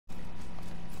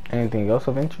Anything else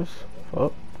of interest?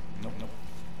 Oh. Nope.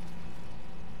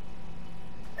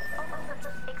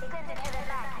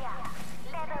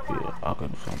 Yeah, I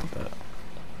could do something with that.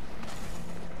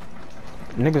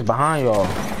 Niggas behind y'all.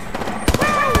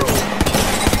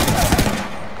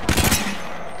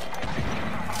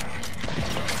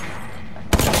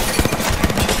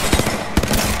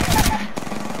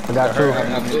 I got two.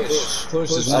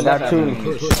 I got two.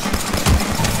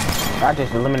 I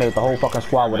just eliminated the whole fucking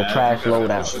squad with a trash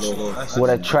loadout. With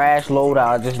a trash loadout,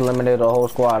 I just eliminated the whole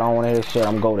squad. I don't want to hear shit.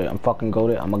 I'm goated. I'm fucking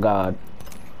goated. I'm a god.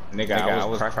 Nigga, I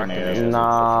was cracking it.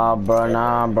 Nah, bro.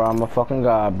 I'm a fucking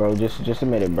god, bro. Just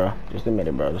admit it, bro. Just admit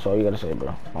it, bro. That's all you gotta say,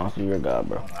 bro. Honestly, you're a god,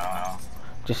 bro.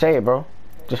 Just say it, bro.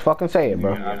 Just fucking say it,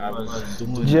 bro.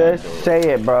 Just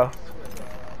say it, bro.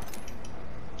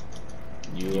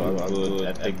 You are good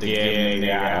at the game,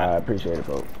 nigga. I appreciate it,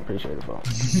 folks. Appreciate it, folks.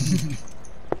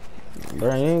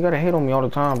 Bro, you ain't gotta hate on me all the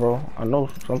time, bro. I know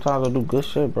sometimes I do good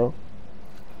shit, bro.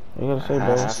 What you gotta say,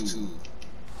 bro?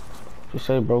 Just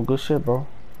say, bro, good shit, bro.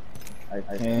 I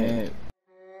can't.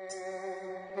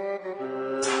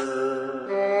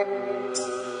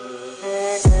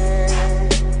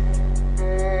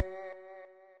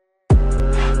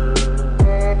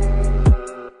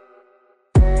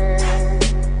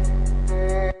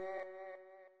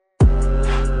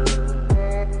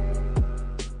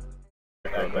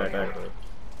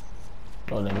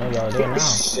 Oh, they know y'all there now.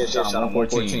 Shit, I'm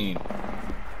 14.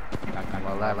 I'm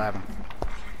gonna live.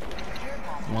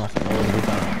 Must know what we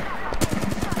done.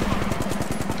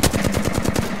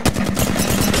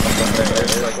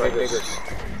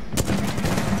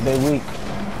 They weak.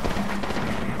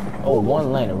 Oh,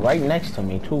 one landed right next to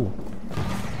me, too.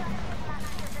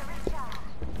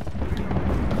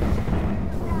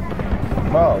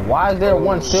 Bro, why is there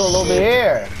one still over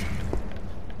here?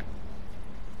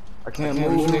 I can't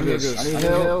move, niggas. I need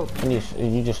help.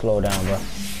 You just slow down, bro.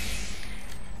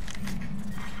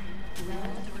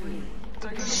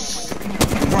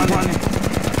 Run.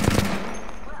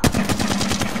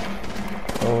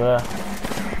 Oh, yeah.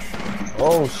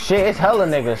 Oh, shit, it's hella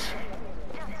niggas.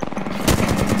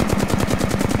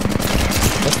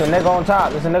 It's a nigga on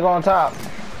top. It's a nigga on top.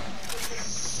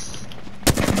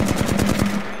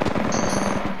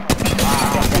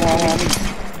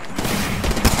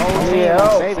 Oh, yeah.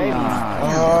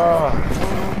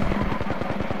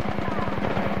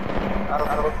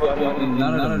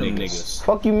 None of them niggas.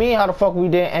 Fuck you mean how the fuck we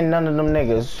didn't end none of them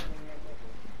niggas?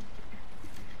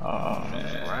 Oh,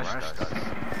 man.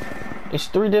 It's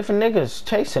 3 different niggas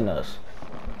chasing us.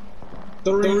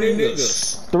 3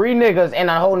 niggas. 3 niggas and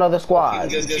a whole nother squad.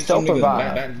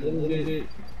 Self-revive. You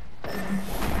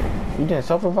didn't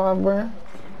self-revive, Bran?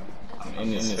 I'm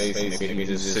in this space, nigga.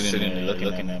 Just sitting there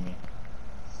looking at me.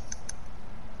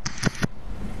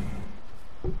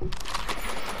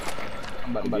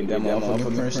 I'm about to get that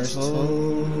motherfucking first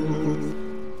toe.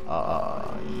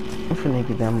 I'm finna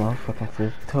get that motherfucking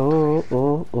first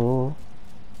toe.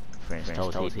 French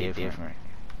toast hit different.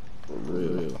 For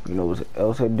real. You know what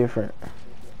else hit different?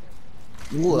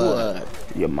 What?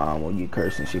 Your mom when you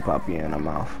cursing, she pop you in her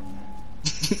mouth.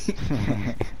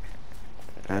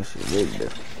 That shit really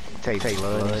different. Taste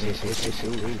love. It's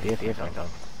really different though.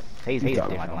 Taste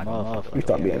different like a motherfucker. You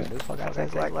stop being.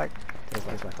 Tastes like a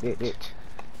bitch.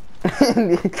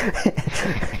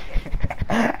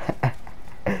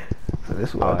 So this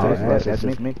is what I taste like. That's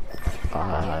me.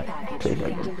 Taste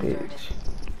like a bitch.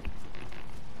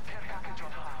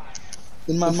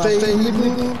 In my face,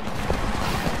 nigga.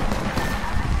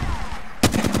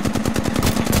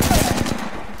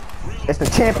 It's the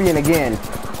champion again.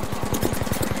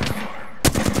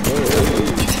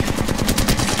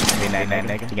 That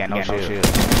nigga. You got no shield.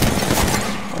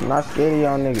 I'm not scared of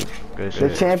y'all niggas. Good The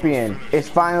shit. champion is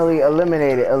finally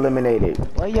eliminated.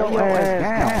 Lay your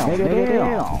ass down,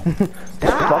 nigga.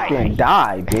 Fucking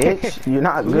die, bitch. You're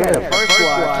not We good. had the first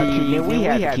squad key, then we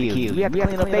had to kill. We had to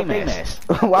clean up their mess.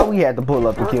 Why we had to pull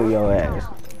up to kill your ass?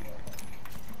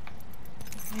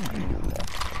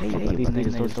 These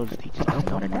niggas don't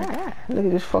want to die.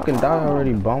 Nigga, just fucking die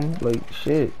already, bum. Like,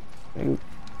 shit.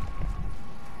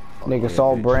 Nigga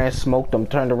saw Bran, smoked him,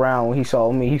 turned around. When he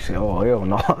saw me, he said, oh, hell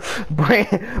no.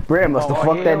 Bran must have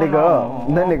fucked that nigga up.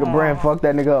 That nigga Bran fucked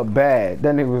that nigga up bad.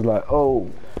 That nigga was like, oh.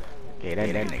 Yeah, that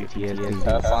nigga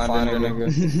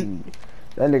nigga.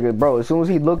 That nigga, bro, as soon as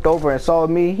he looked over and saw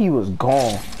me, he was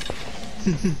gone.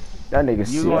 That nigga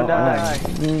You gonna die.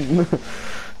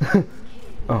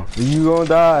 Oh, you gonna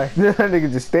die. That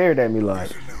nigga just stared at me like.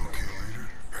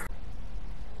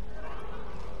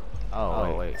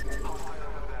 Oh, wait.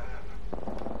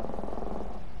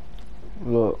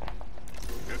 Look.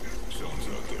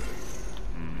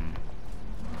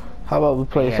 How about we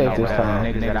play safe this time?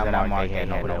 Niggas that I marked, they had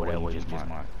no where you just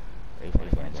marked. They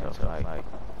finna tough, like,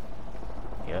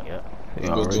 yep. You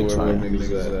go to where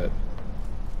niggas at.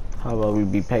 How about we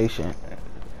be patient?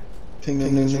 Ping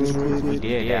them niggas real quick. We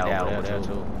did that over there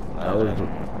too.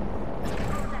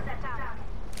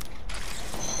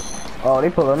 Oh, they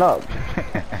pulling up.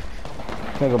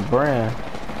 Nigga Bran.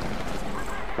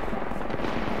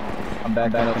 I'm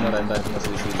back up.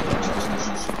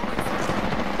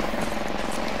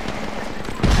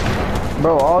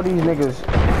 Bro, all these niggas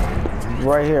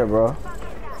right here, bro.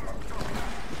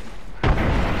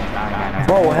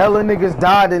 Bro, hella niggas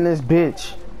died in this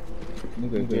bitch.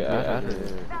 Nigga, get out of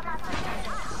here.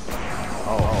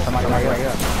 Oh, somebody right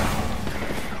here.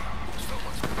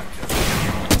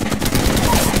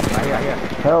 Right here.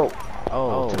 Help.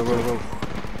 Oh, to the roof.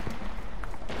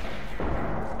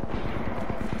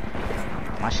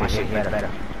 My shit hit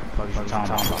better.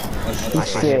 He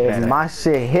said my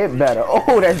shit hit better.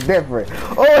 Oh, that's different.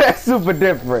 Oh, that's super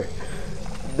different.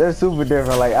 That's super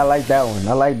different. Like, I like that one.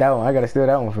 I gotta steal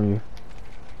that one from you.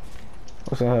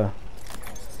 What's in here?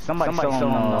 Somebody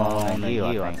on the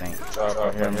hill, I think.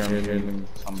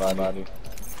 Somebody.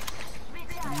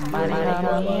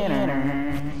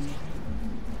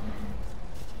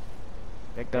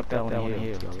 Picked up that one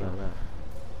hill.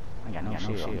 I got no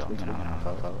shield.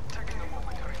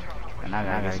 And I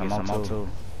gotta get some more too.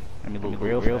 Let me look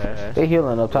real fast. They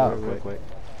healing up top. Quick.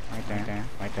 Right there.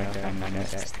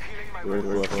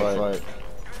 Real fight.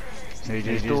 They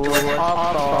just do it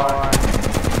hard.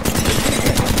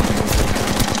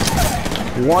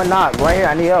 One knock right here.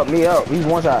 I need help. He's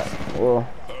one shot. Well,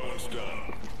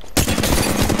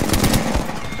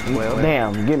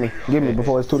 damn. Get me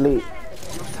before it's too late.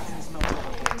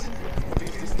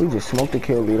 We just smoked the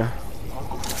kill leader.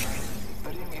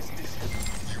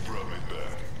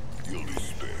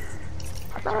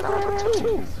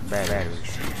 Bad.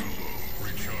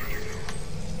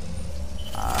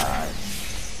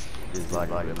 This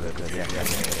body real good. Yeah.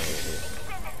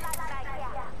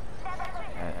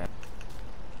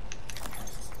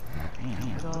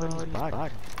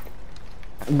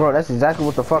 Bro, that's exactly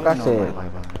what the fuck I said.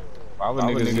 Why would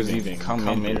niggas even come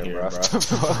in here, bro?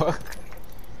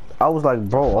 I was like,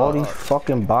 bro, all these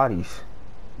fucking bodies.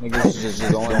 Niggas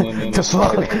just going in The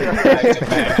fuck?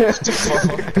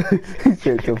 He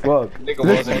said the fuck. Nigga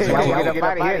wasn't Get up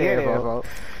out of here, bro.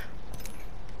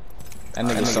 That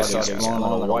nigga started going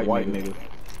on a white nigga.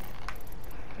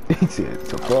 He said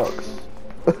the fuck.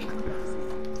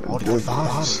 All these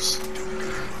bodies.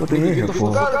 What they in here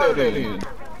for? The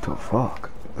The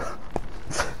fuck?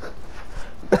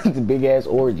 That's a big ass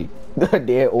orgy.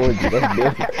 Dead orgy. That's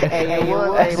different.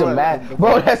 That's a mass,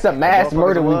 bro. That's a mass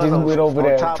murder we just went over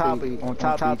there. On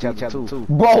top of each other too.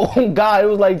 Bro, oh God, it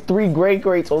was like 3 gray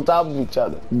crates on top of each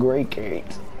other. Gray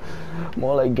crates.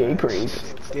 More like gay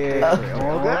crates. Yeah.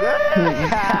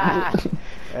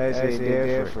 That's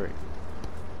different.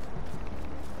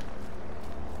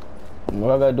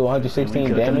 What I gotta do?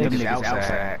 116 damage.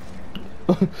 Outside.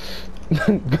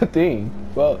 Good thing.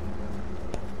 Fuck.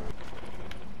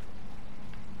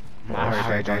 I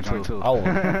heard that joint too. Oh, what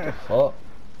the fuck?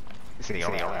 See,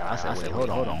 I said, wait,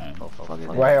 hold on.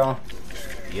 Right on.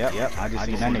 Yep. I just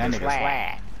see that nigga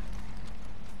swag.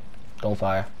 Don't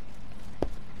fire.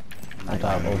 On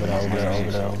top, over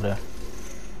there.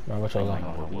 Bro, what's your line?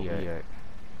 Don't,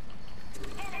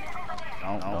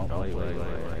 wait.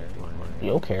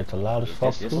 Your character loud as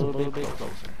fuck Just a too. little bit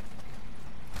closer.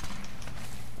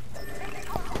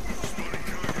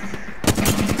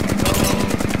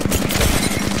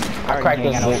 I cracked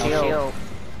this shield.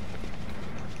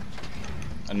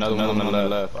 Another one on the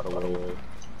left. Out of the way.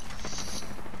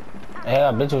 Hey,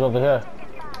 I got bitches over here.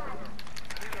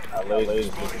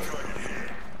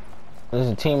 There's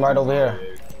a team right over here.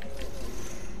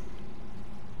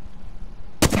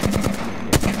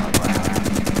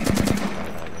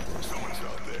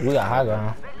 We got high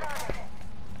ground.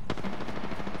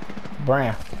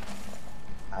 Bran.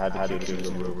 I had to do this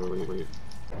real quick.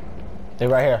 They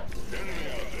right here.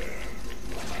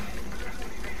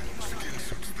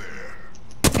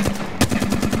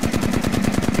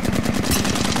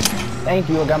 Thank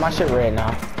you, I got my shit red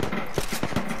now.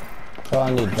 So I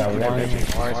need that one.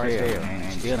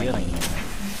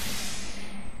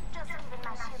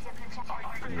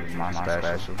 My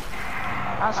special.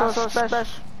 I'm so special.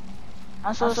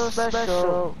 I'm so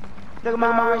special. Look at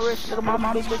my wrist. Look at my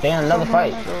bitch. Stay in another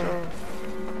fight.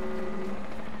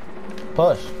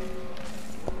 Push.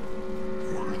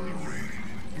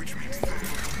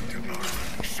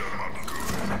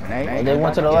 They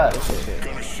went to the left.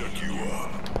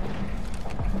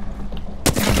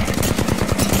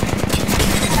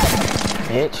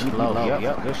 bitch. Low,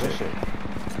 yep, good shit.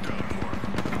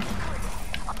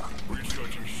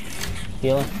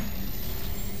 Healing.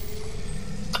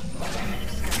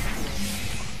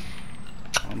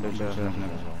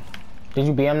 Did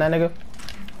you BM that nigga?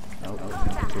 Nope.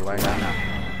 Right now.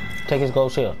 Take his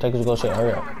gold shield. Take his gold shield.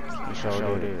 Hurry up. You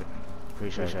sure did.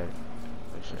 Appreciate it.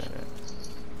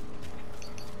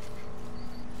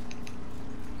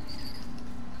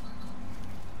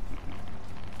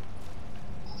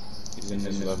 He's in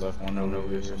this left corner over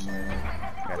here somewhere.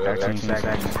 Got 13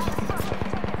 seconds.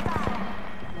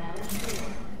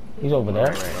 He's over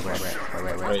there.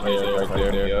 Right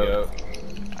there, yep.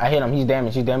 I hit him. He's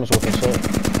damaged. He's damaged with his shit.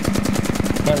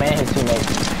 Him and his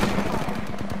teammates.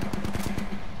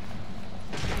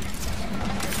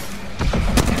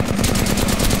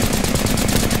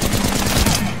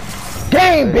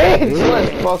 Game, bitch!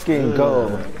 Let's fucking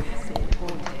go.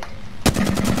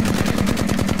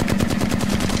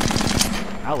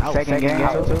 Oh, second game too?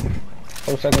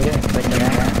 Oh, second game.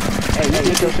 Hey, you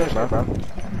get your shit, bro.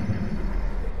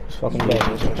 Let's fucking go.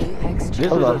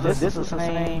 This was the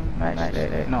same match.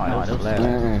 No, this was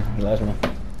Last one.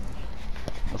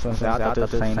 I thought this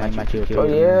was the same match you killed.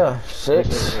 Oh yeah,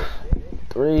 6,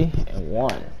 3, and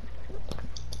 1.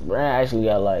 Bran actually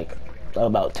got like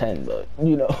about 10, but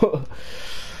you know.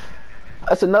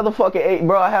 That's another fucking 8,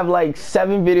 bro. I have like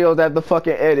 7 videos I have to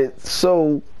fucking edit.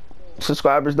 So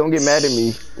subscribers, don't get mad at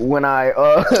me when I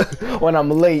when I'm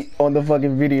late on the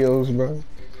fucking videos, bro.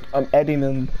 I'm editing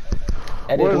them.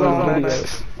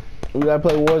 Videos. We gotta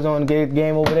play Warzone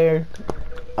game over there.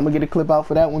 I'm gonna get a clip out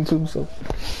for that one too. So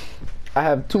I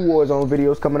have 2 Warzone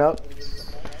videos coming up.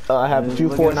 I have a few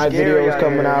Fortnite videos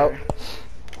coming out.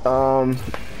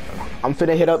 I'm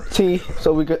finna hit up T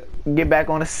so we could get back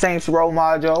on the Saints Row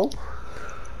module.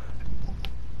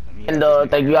 And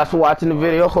thank you guys for watching the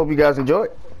video. Hope you guys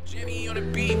enjoyed.